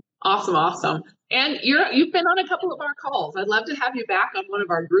 Awesome. And you've been on a couple of our calls. I'd love to have you back on one of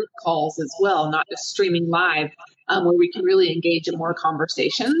our group calls as well, not just streaming live, where we can really engage in more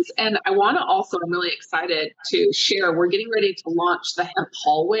conversations. And I want to also, I'm really excited to share, we're getting ready to launch the Hemp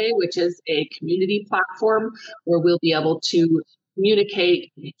Hallway, which is a community platform where we'll be able to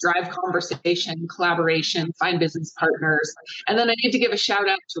communicate, drive conversation, collaboration, find business partners. And then I need to give a shout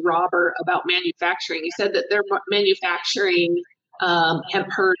out to Robert about manufacturing. He said that they're manufacturing hemp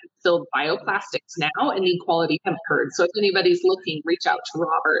hurd filled bioplastics now and need quality hemp hurd. So if anybody's looking, reach out to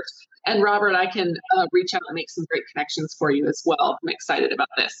Robert. And Robert, I can reach out and make some great connections for you as well. I'm excited about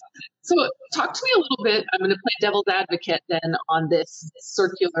this. So talk to me a little bit. I'm going to play devil's advocate then on this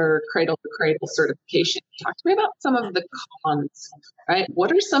circular cradle to cradle certification. Talk to me about some of the cons, right?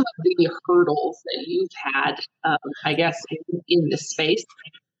 What are some of the hurdles that you've had, I guess, in this space?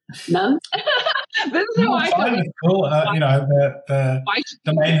 None. This is how I find it cool. You know, the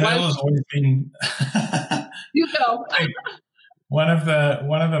main hurdle has always been. You know, one of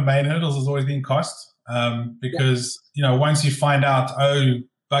the main hurdles has always been cost, because you know, once you find out, oh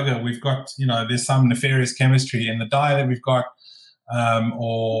bugger, we've got, you know, there's some nefarious chemistry in the dye that we've got,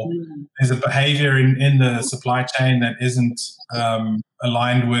 or there's a behavior in the supply chain that isn't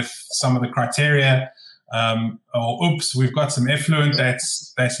aligned with some of the criteria. Or oops, we've got some effluent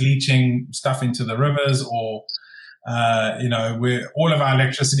that's leaching stuff into the rivers, or you know, where all of our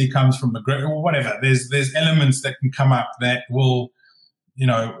electricity comes from the grid, or whatever. There's elements that can come up that will, you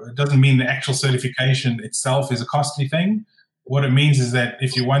know, it doesn't mean the actual certification itself is a costly thing. What it means is that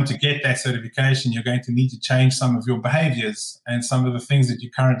if you want to get that certification, you're going to need to change some of your behaviors and some of the things that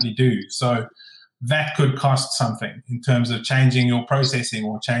you currently do. So that could cost something in terms of changing your processing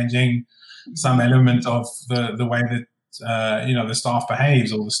or changing some element of the way that you know, the staff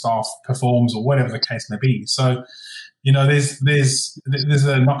behaves or the staff performs or whatever the case may be. So, you know, there's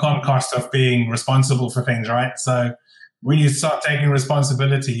a knock-on cost of being responsible for things, right? So when you start taking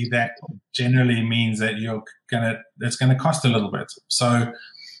responsibility, that generally means that it's gonna cost a little bit. So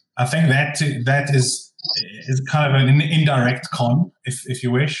I think that is kind of an indirect con, if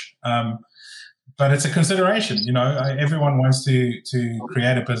you wish. But it's a consideration, you know. Everyone wants to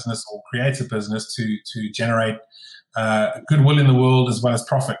create a business or creates a business to generate goodwill in the world as well as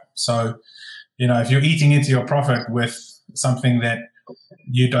profit. So, you know, if you're eating into your profit with something that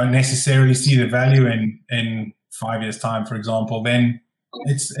you don't necessarily see the value in 5 years' time, for example, then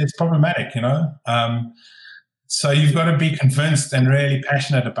it's problematic, you know. So you've got to be convinced and really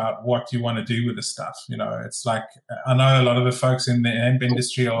passionate about what you want to do with this stuff. You know, it's like, I know a lot of the folks in the hemp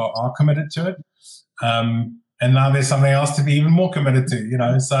industry are committed to it. And now there's something else to be even more committed to, you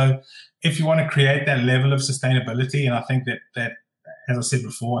know. So if you want to create that level of sustainability, and I think that as I said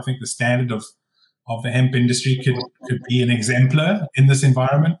before, I think the standard of the hemp industry could be an exemplar in this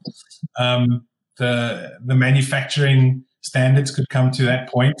environment. The manufacturing standards could come to that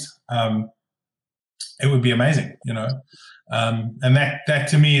point. It would be amazing, you know. And that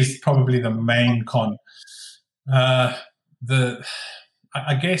to me is probably the main con.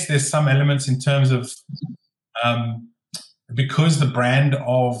 I guess there's some elements in terms of because the brand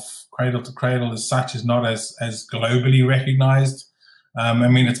of Cradle to Cradle as such is not as globally recognized. I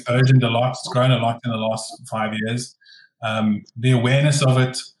mean, it's burgeoned a lot. It's grown a lot in the last 5 years. The awareness of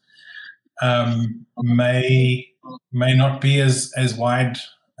it may not be as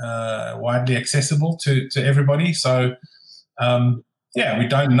widely accessible to everybody. So, yeah, we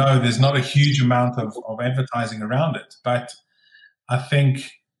don't know. There's not a huge amount of advertising around it, but I think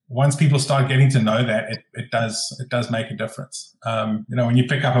once people start getting to know that, it does make a difference. You know, when you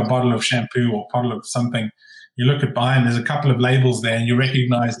pick up a bottle of shampoo or a bottle of something, you look at behind, there's a couple of labels there, and you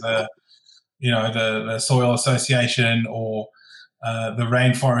recognize the Soil Association or the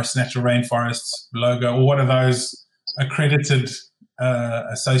Natural Rainforests logo, or one of those accredited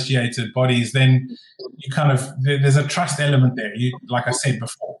associated bodies. Then you there's a trust element there. Like I said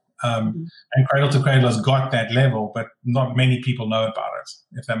before. And Cradle to Cradle has got that level, but not many people know about it,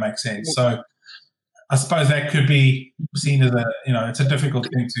 if that makes sense. So I suppose that could be seen as it's a difficult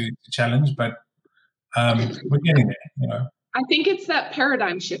thing to challenge, but we're getting there. I think it's that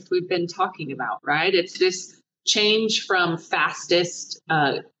paradigm shift we've been talking about, right? It's this change from fastest,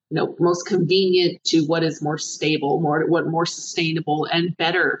 most convenient to what is more stable, more sustainable and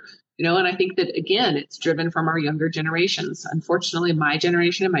better. And I think that, again, it's driven from our younger generations. Unfortunately, my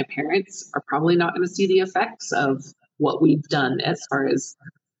generation and my parents are probably not going to see the effects of what we've done as far as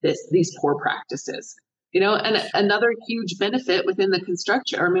these poor practices. And another huge benefit within the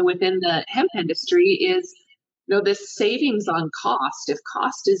within the hemp industry is, this savings on cost. If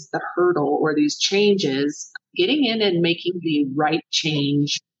cost is the hurdle or these changes, getting in and making the right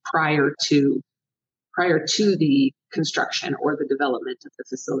change prior to the construction or the development of the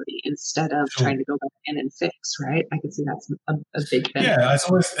facility, instead of trying to go back in and fix, right? I can see that's a big benefit. Yeah,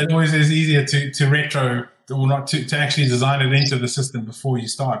 it always is easier to retro, or not to actually design it into the system before you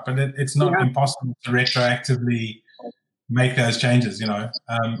start. But it's not impossible to retroactively make those changes. I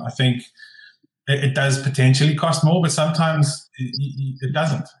think it does potentially cost more, but sometimes it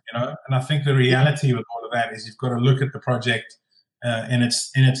doesn't. And I think the reality with all of that is you've got to look at the project in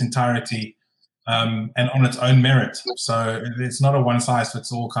its entirety. And on its own merit. So it's not a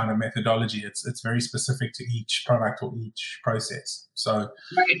one-size-fits-all kind of methodology. It's very specific to each product or each process. So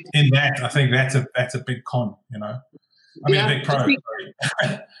in that, I think that's a big con, a big pro.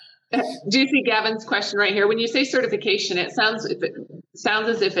 Do you see Gavin's question right here? When you say certification, it sounds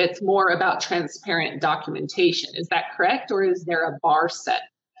as if it's more about transparent documentation. Is that correct? Or is there a bar set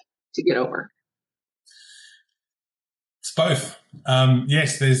to get over? It's both.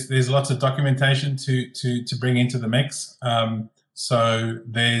 Yes, there's lots of documentation to bring into the mix. So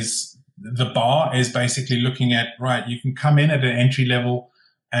there's the bar is basically looking at, right, you can come in at an entry level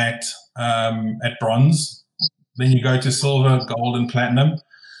at bronze, then you go to silver, gold, and platinum.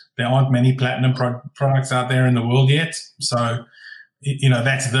 There aren't many platinum products out there in the world yet. So,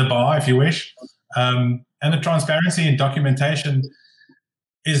 that's the bar, if you wish. And the transparency and documentation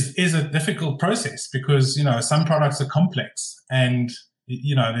is a difficult process because, some products are complex and,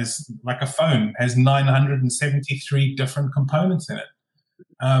 there's like a phone has 973 different components in it.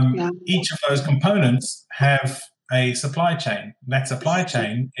 Each of those components have a supply chain. That supply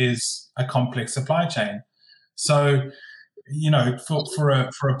chain is a complex supply chain. So, for a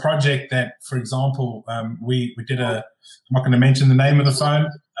project that, for example, we did I'm not going to mention the name of the phone,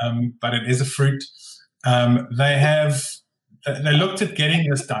 but it is a fruit. They looked at getting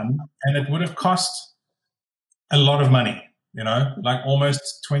this done, and it would have cost a lot of money, like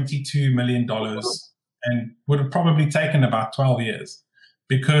almost $22 million, and would have probably taken about 12 years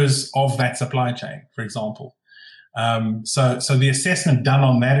because of that supply chain, for example. So the assessment done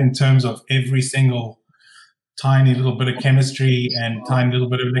on that in terms of every single tiny little bit of chemistry and tiny little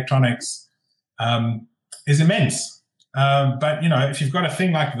bit of electronics is immense. But, if you've got a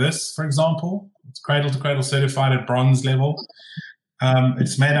thing like this, for example, it's cradle-to-cradle certified at bronze level.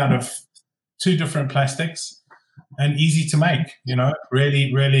 It's made out of 2 different plastics and easy to make,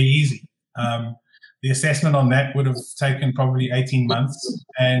 really, really easy. The assessment on that would have taken probably 18 months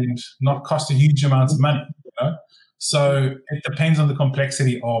and not cost a huge amount of money, So it depends on the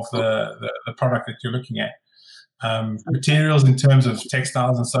complexity of the product that you're looking at. Materials in terms of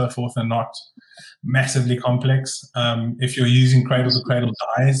textiles and so forth are not massively complex. If you're using cradle-to-cradle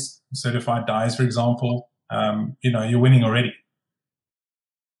dyes, certified dyes, for example, you're winning already.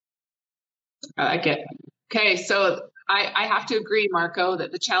 I get it. Okay, so I have to agree, Marco,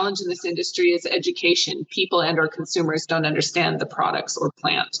 that the challenge in this industry is education. People and/or consumers don't understand the products or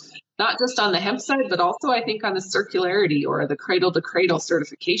plant, not just on the hemp side, but also I think on the circularity or the cradle-to-cradle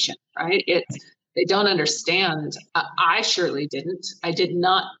certification, right? They don't understand. I surely didn't. I did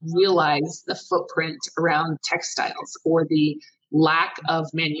not realize the footprint around textiles or the lack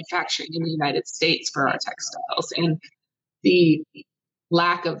of manufacturing in the United States for our textiles and the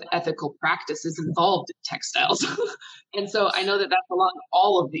lack of ethical practices involved in textiles. And so I know that that's along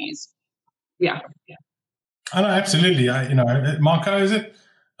all of these. Yeah. I know, absolutely. Marco, is it?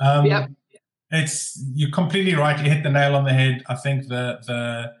 Yep. You're completely right. You hit the nail on the head. I think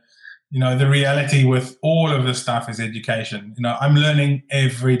the reality with all of this stuff is education. I'm learning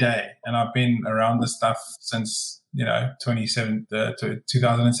every day, and I've been around this stuff since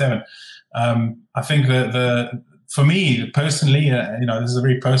 2007. I think for me personally, this is a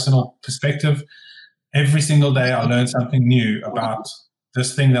very personal perspective. Every single day, I learn something new about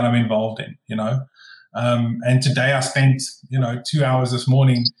this thing that I'm involved in. And today I spent 2 hours this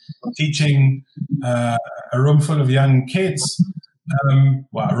morning teaching a room full of young kids. A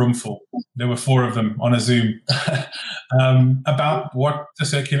room full. there were 4 of them on a Zoom, about what the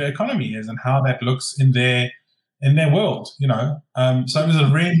circular economy is and how that looks in their world, So it was a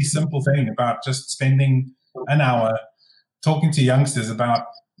really simple thing about just spending an hour talking to youngsters about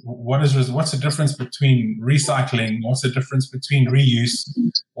what's the difference between recycling, what's the difference between reuse,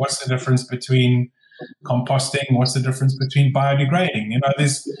 what's the difference between composting, what's the difference between biodegrading.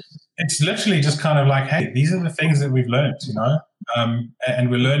 It's literally just kind of like, hey, these are the things that we've learned,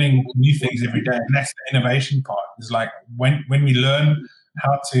 and we're learning new things every day. And that's the innovation part. It's like when we learn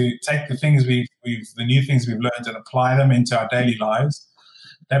how to take the things the new things we've learned and apply them into our daily lives,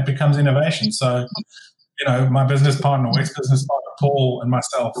 that becomes innovation. So, my business partner, ex-business partner, Paul, and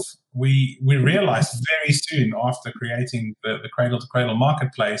myself, we realized very soon after creating the Cradle to Cradle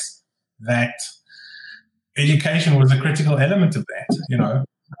marketplace that education was a critical element of that,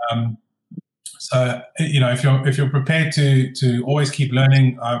 So, if you're prepared to always keep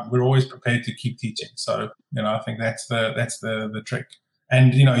learning, we're always prepared to keep teaching. So, I think that's the trick.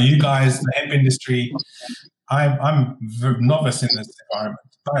 And, you guys, the hemp industry, I'm novice in this environment,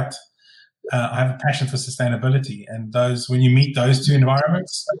 but I have a passion for sustainability. And when you meet those two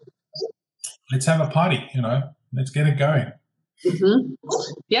environments, let's have a party, let's get it going. Mm-hmm.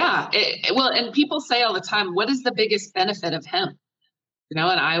 Yeah. And people say all the time, what is the biggest benefit of hemp? And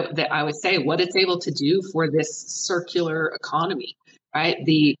I would say what it's able to do for this circular economy, right?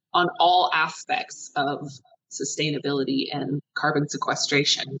 On all aspects of sustainability and carbon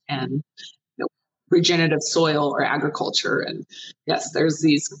sequestration and regenerative soil or agriculture. And yes, there's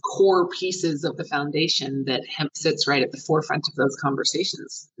these core pieces of the foundation that hemp sits right at the forefront of those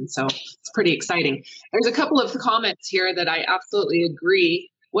conversations. And so it's pretty exciting. There's a couple of comments here that I absolutely agree.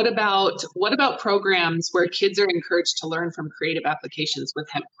 What about programs where kids are encouraged to learn from creative applications with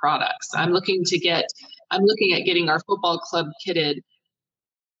hemp products? I'm looking at getting our football club kitted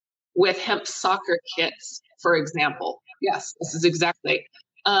with hemp soccer kits, for example. Yes, this is exactly.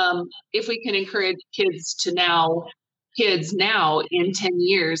 If we can encourage kids now in 10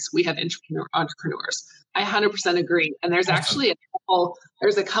 years, we have entrepreneurs. I 100% agree. And there's actually a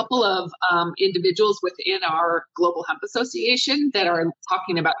couple of individuals within our Global Hemp Association that are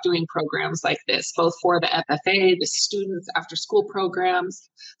talking about doing programs like this, both for the FFA, the students after school programs.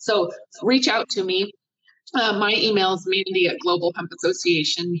 So reach out to me. My email is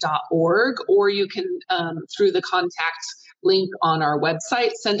mandy@globalhempassociation.org, or you can, through the contact link on our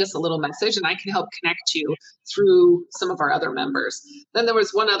website, send us a little message and I can help connect you through some of our other members. Then there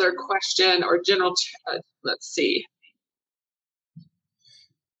was one other question or general, let's see.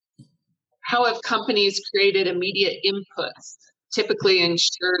 How have companies created immediate inputs typically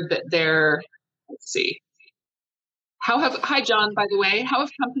ensured that their, hi John, by the way, how have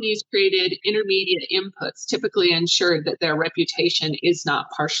companies created intermediate inputs typically ensured that their reputation is not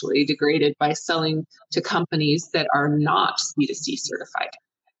partially degraded by selling to companies that are not C2C certified?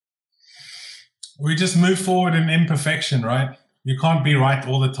 We just move forward in imperfection, right? You can't be right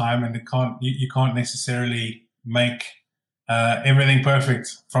all the time, and you can't necessarily make everything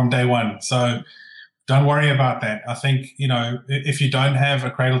perfect from day one. So don't worry about that. I think, if you don't have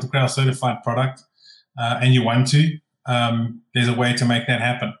a Cradle to Cradle certified product and you want to, there's a way to make that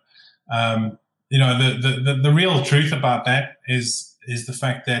happen. The real truth about that is the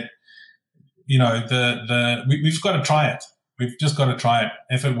fact that, we've got to try it. We've just got to try it.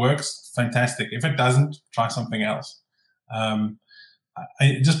 If it works, fantastic. If it doesn't, try something else. I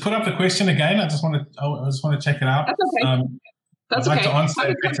just put up the question again. I just want to check it out. That's okay. That's I'd like okay. to answer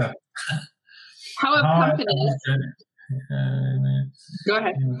it better. How have companies? Go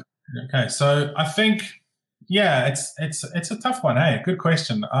ahead. Okay, so I think, it's a tough one. Hey, good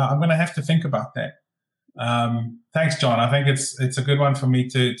question. I'm going to have to think about that. Thanks, John. I think it's a good one for me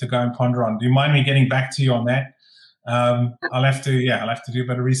to go and ponder on. Do you mind me getting back to you on that? I'll have to do a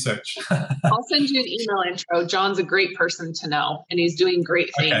bit of research. I'll send you an email intro. John's a great person to know, and he's doing great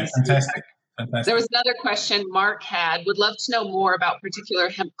things. Okay, fantastic. There was another question Mark would love to know more about particular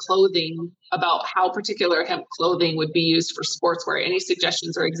hemp clothing, about how particular hemp clothing would be used for sportswear. Any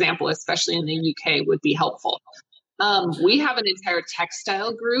suggestions or example, especially in the UK, would be helpful. We have an entire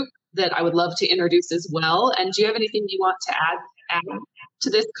textile group that I would love to introduce as well. And do you have anything you want to add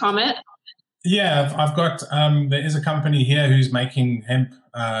to this comment? Yeah, I've got, there is a company here who's making hemp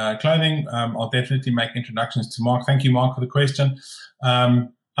clothing. I'll definitely make introductions to Mark. Thank you, Mark, for the question.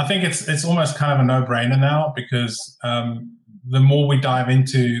 I think it's almost kind of a no-brainer now, because the more we dive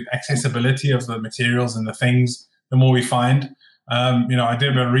into accessibility of the materials and the things, the more we find. I did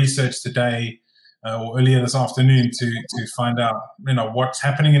a bit of research today or earlier this afternoon to find out, what's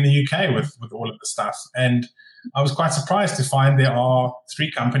happening in the UK with all of the stuff. And I was quite surprised to find there are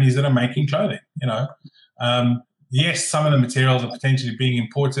 3 companies that are making clothing. Yes, some of the materials are potentially being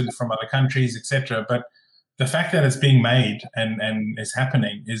imported from other countries, etc. But the fact that it's being made and is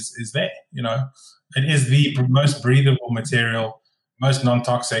happening is there. It is the most breathable material, most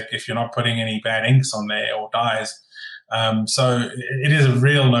non-toxic if you're not putting any bad inks on there or dyes. So it is a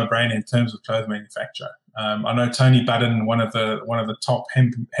real no-brainer in terms of clothes manufacture. I know Tony Budden, one of the top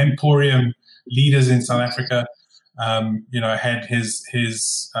hemporium leaders in South Africa, had his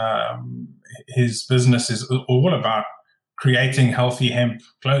business is all about creating healthy hemp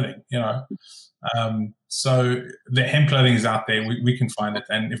clothing. So the hemp clothing is out there. We can find it,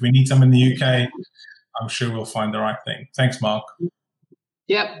 and if we need some in the UK, I'm sure we'll find the right thing. Thanks, Mark.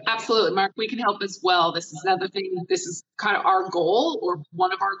 Yep, absolutely, Mark. We can help as well. This is another thing. This is kind of our goal, or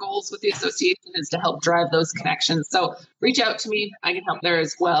one of our goals with the association, is to help drive those connections. So reach out to me. I can help there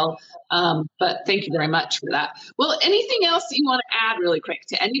as well. But thank you very much for that. Well, anything else that you want to add really quick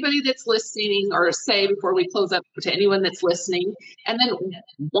to anybody that's listening, or say before we close up to anyone that's listening? And then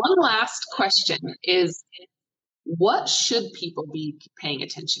one last question is, what should people be paying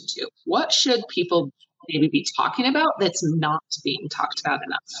attention to? What should people maybe be talking about that's not being talked about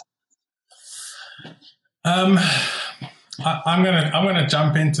enough? I'm gonna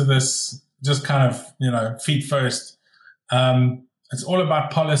jump into this just kind of feet first. It's all about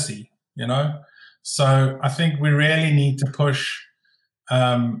policy, So I think we really need to push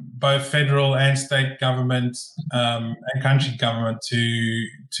both federal and state government and country government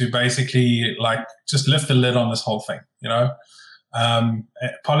to basically just lift the lid on this whole thing,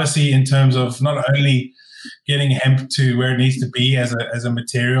 policy in terms of not only getting hemp to where it needs to be as a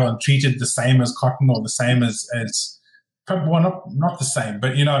material and treated the same as cotton or the same as well, not the same,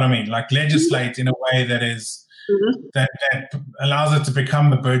 but you know what I mean, legislate in a way that is that allows it to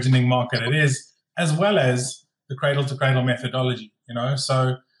become the burgeoning market it is, as well as the cradle to cradle methodology,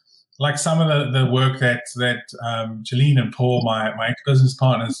 so some of the work that Jalene and Paul, my ex-business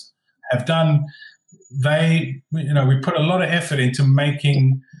partners, have done. We put a lot of effort into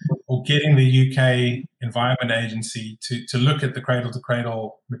making or getting the UK Environment Agency to look at the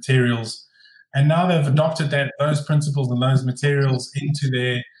cradle-to-cradle materials, and now they've adopted those principles and those materials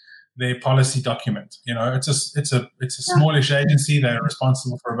into their policy document. It's a smallish agency. They're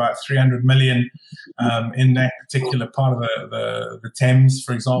responsible for about 300 million in that particular part of the Thames,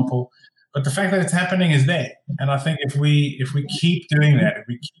 for example. But the fact that it's happening is there, and I think if we keep doing that, if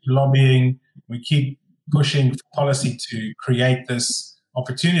we keep lobbying, we keep pushing for policy to create this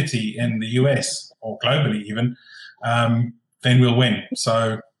opportunity in the US or globally even, then we'll win.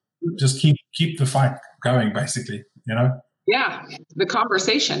 So just keep the fight going, basically, Yeah, the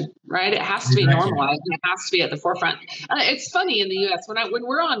conversation, right? It has to be normalized, and it has to be at the forefront. It's funny in the U.S. when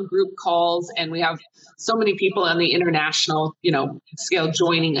we're on group calls and we have so many people on the international, scale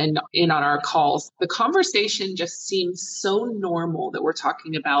joining in on our calls, the conversation just seems so normal that we're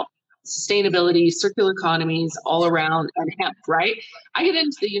talking about sustainability, circular economies all around, and hemp, right? I get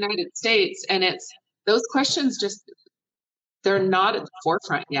into the United States and those questions they're not at the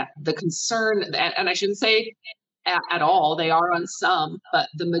forefront yet. The concern, and I shouldn't say at all, they are on some, but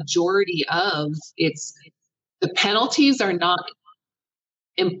the majority of the penalties are not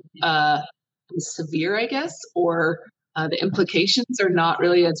severe, I guess, or the implications are not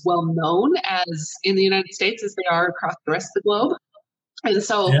really as well known as in the United States as they are across the rest of the globe. And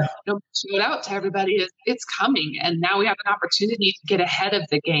so, shout out to everybody, it's coming. And now we have an opportunity to get ahead of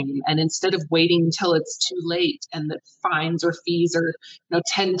the game. And instead of waiting until it's too late and the fines or fees are,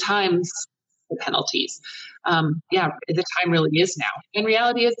 10 times the penalties. The time really is now. And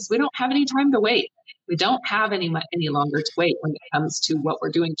reality is we don't have any time to wait. We don't have any longer to wait when it comes to what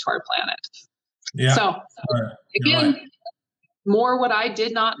we're doing to our planet. Yeah. So again, more what I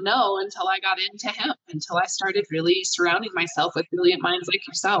did not know until I got into hemp, until I started really surrounding myself with brilliant minds like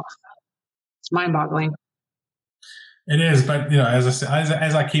yourself. It's mind-boggling. It is, but as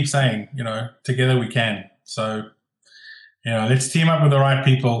I keep saying, together we can. So, let's team up with the right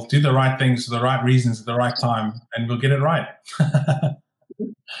people, do the right things for the right reasons at the right time, and we'll get it right.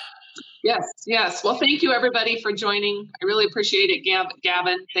 Yes. Well, thank you everybody for joining. I really appreciate it,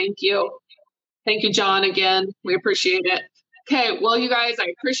 Gavin. Thank you. Thank you, John. Again, we appreciate it. Okay, well, you guys, I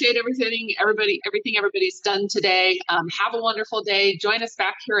appreciate everything everybody's done today. Have a wonderful day. Join us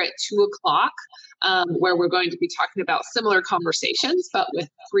back here at 2:00, where we're going to be talking about similar conversations, but with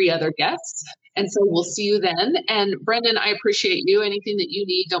 3 other guests. And so we'll see you then. And Brendan, I appreciate you. Anything that you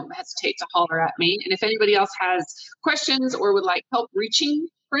need, don't hesitate to holler at me. And if anybody else has questions or would like help reaching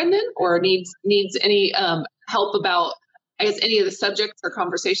Brendan or needs any help about I guess any of the subjects or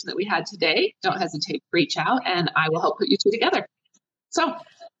conversation that we had today, don't hesitate to reach out and I will help put you two together. So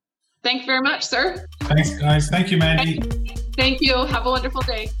thank you very much, sir. Thanks, guys. Thank you, Mandy. Thank you. Have a wonderful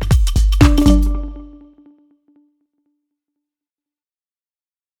day.